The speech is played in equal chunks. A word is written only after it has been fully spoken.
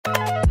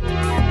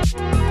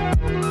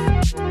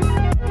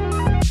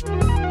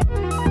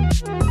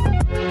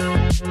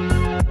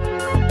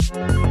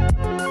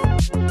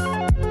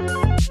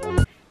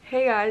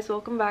guys,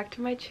 welcome back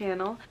to my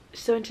channel.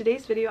 So in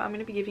today's video I'm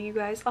going to be giving you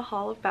guys a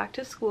haul of back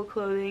to school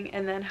clothing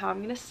and then how I'm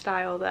going to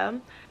style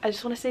them. I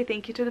just want to say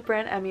thank you to the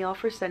brand Emmiol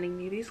for sending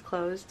me these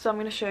clothes. So I'm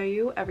going to show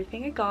you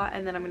everything I got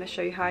and then I'm going to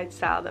show you how I'd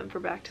style them for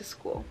back to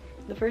school.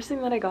 The first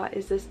thing that I got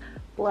is this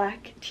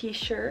black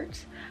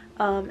t-shirt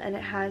and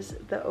it has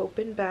the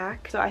open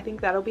back, so I think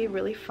that'll be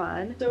really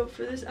fun. So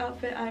for this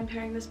outfit I'm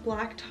pairing this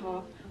black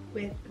top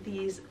with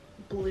these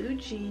blue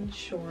jean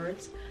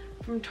shorts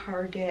from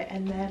Target,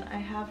 and then I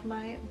have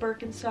my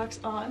Birkenstocks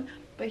on,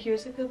 but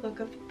here's a good look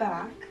of the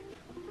back.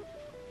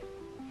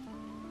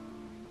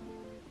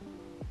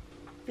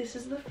 This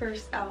is the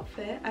first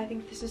outfit. I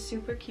think this is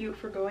super cute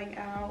for going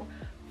out,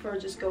 for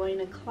just going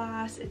to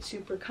class. It's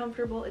super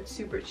comfortable, it's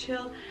super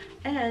chill,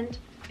 and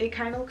it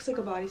kind of looks like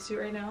a bodysuit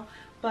right now,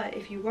 but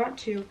if you want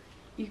to,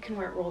 you can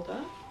wear it rolled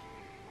up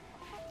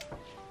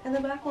and the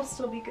back will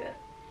still be good.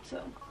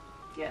 So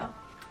yeah,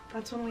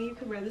 that's one way you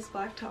could wear this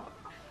black top.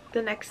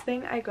 The next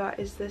thing I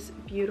got is this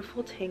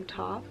beautiful tank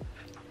top.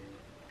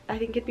 I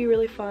think it'd be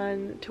really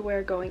fun to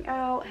wear going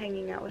out,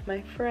 hanging out with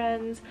my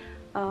friends.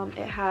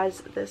 It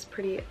has this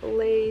pretty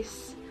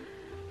lace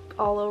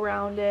all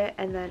around it,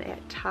 and then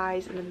it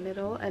ties in the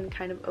middle and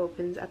kind of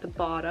opens at the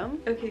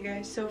bottom. Okay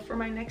guys, so for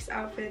my next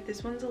outfit,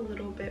 this one's a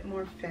little bit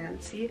more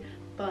fancy,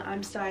 but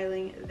I'm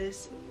styling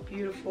this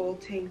beautiful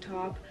tank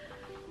top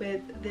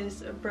with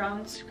this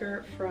brown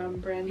skirt from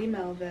Brandy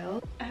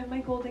Melville. I have my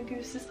golden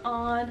gooses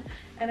on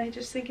and I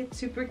just think it's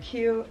super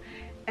cute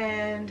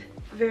and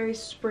very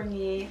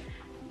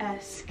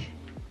springy-esque.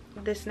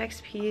 This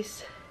next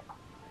piece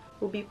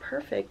will be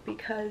perfect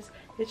because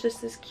it's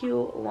just this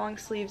cute long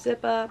sleeve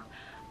zip up,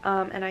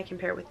 and I can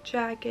pair it with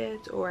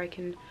jackets or I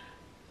can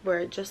wear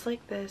it just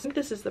like this. I think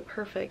this is the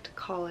perfect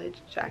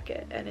college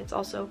jacket, and it's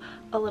also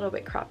a little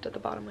bit cropped at the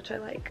bottom, which I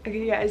like.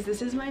 Okay guys,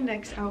 this is my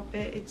next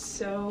outfit. It's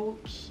so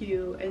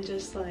cute and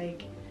just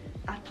like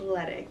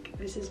athletic.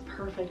 This is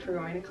perfect for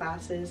going to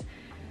classes.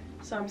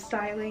 So I'm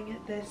styling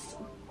this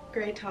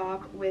gray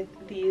top with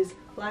these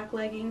black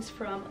leggings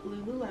from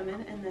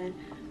Lululemon, and then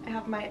I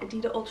have my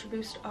Adidas Ultra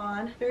Boost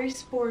on. Very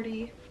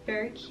sporty,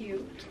 very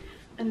cute,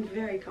 and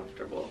very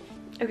comfortable.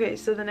 Okay,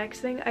 so the next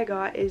thing I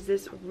got is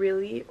this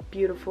really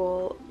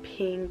beautiful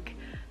pink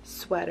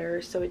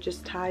sweater. So it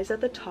just ties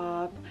at the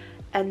top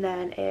and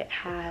then it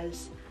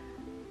has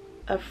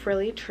a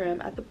frilly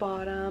trim at the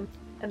bottom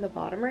and the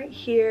bottom right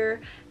here,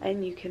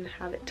 and you can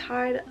have it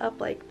tied up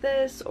like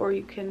this or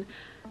you can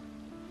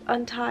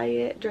untie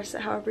it, dress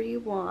it however you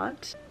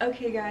want.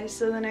 Okay guys,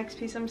 so the next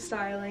piece I'm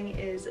styling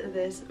is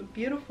this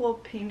beautiful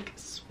pink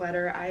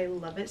sweater. I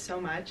love it so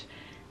much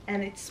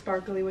and it's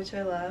sparkly, which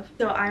I love.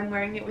 So I'm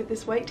wearing it with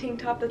this white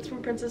tank top that's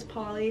from Princess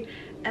Polly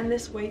and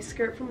this white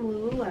skirt from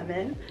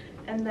Lululemon,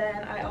 and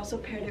then I also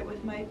paired it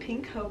with my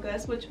pink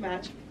Hokas, which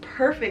match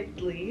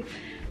perfectly,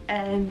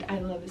 and I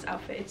love this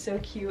outfit. It's so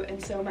cute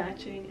and so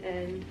matching,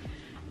 and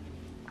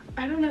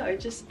I don't know,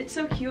 it's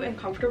so cute and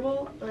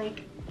comfortable.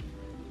 Like,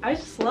 I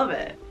just love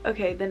it.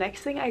 Okay, the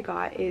next thing I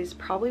got is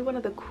probably one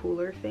of the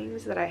cooler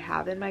things that I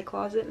have in my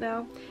closet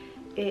now.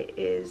 It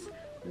is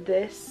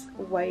this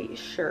white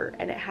shirt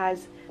and it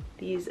has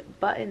these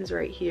buttons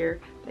right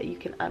here that you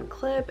can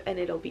unclip and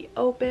it'll be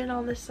open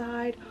on the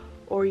side,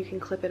 or you can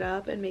clip it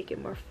up and make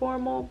it more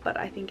formal, but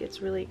I think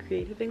it's really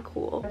creative and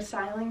cool. I'm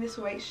styling this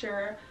white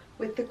shirt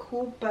with the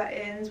cool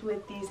buttons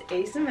with these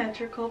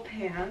asymmetrical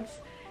pants.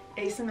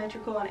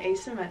 Asymmetrical and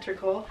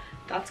asymmetrical,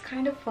 that's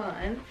kind of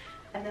fun.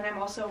 And then I'm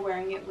also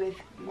wearing it with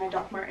my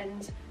Doc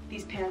Martens.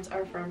 These pants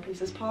are from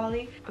Princess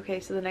Polly.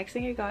 Okay, so the next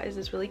thing I got is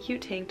this really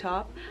cute tank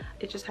top.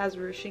 It just has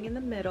ruching in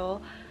the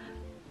middle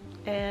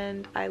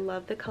and I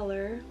love the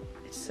color.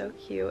 It's so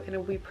cute and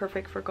it'll be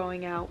perfect for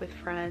going out with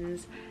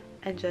friends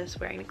and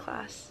just wearing to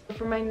class.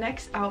 For my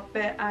next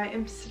outfit, I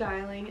am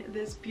styling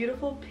this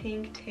beautiful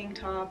pink tank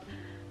top.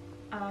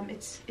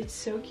 It's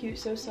so cute,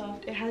 so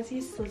soft. It has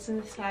these slits in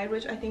the side,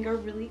 which I think are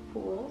really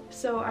cool.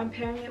 So I'm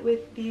pairing it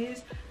with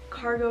these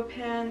cargo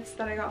pants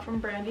that I got from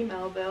Brandy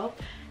Melville,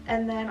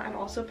 and then I'm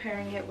also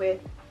pairing it with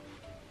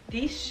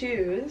these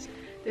shoes.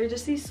 They're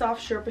just these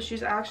soft Sherpa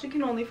shoes. I actually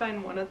can only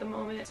find one at the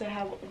moment, so I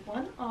have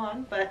one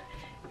on, but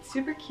it's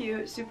super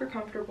cute, super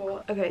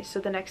comfortable. Okay, so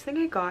the next thing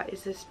I got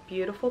is this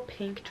beautiful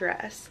pink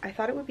dress. I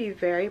thought it would be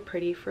very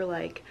pretty for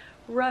like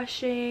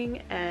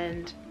rushing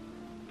and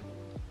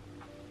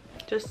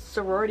just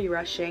sorority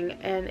rushing,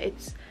 and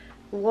it's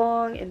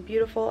long and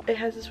beautiful. It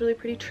has this really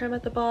pretty trim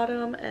at the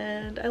bottom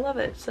and I love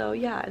it. So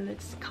yeah, and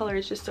its color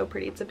is just so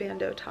pretty. It's a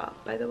bandeau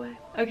top, by the way.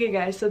 Okay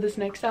guys, so this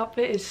next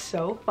outfit is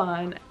so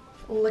fun.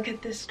 Look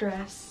at this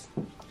dress.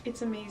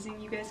 It's amazing.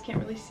 You guys can't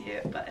really see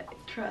it, but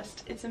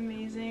trust, it's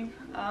amazing.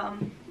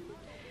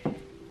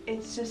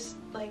 It's just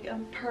like a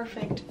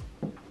perfect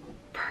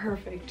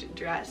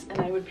dress,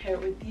 and I would pair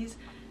it with these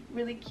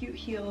really cute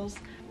heels.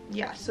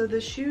 Yeah, so the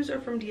shoes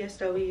are from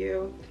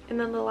DSW. And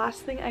then the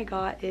last thing I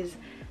got is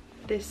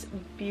this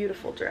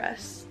beautiful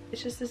dress.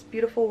 It's just this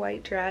beautiful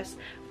white dress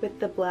with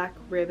the black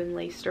ribbon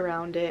laced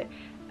around it,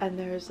 and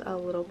there's a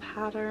little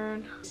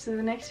pattern. So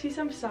the next piece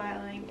I'm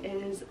styling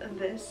is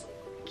this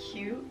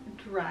cute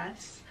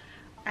dress.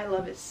 I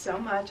love it so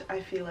much. I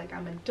feel like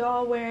I'm a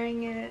doll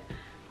wearing it.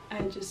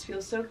 I just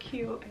feel so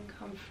cute and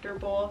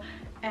comfortable,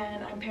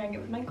 and I'm pairing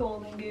it with my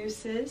golden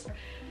gooses.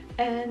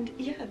 And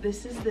yeah,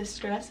 this is this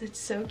dress. It's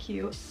so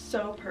cute,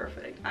 so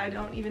perfect. I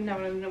don't even know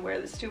what I'm gonna wear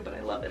this to, but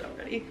I love it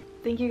already.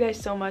 Thank you guys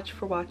so much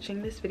for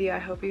watching this video. I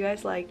hope you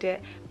guys liked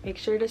it. Make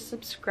sure to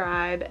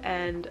subscribe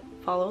and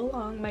follow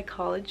along my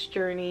college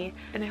journey,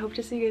 and I hope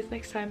to see you guys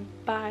next time.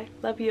 Bye.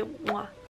 Love you. Mwah.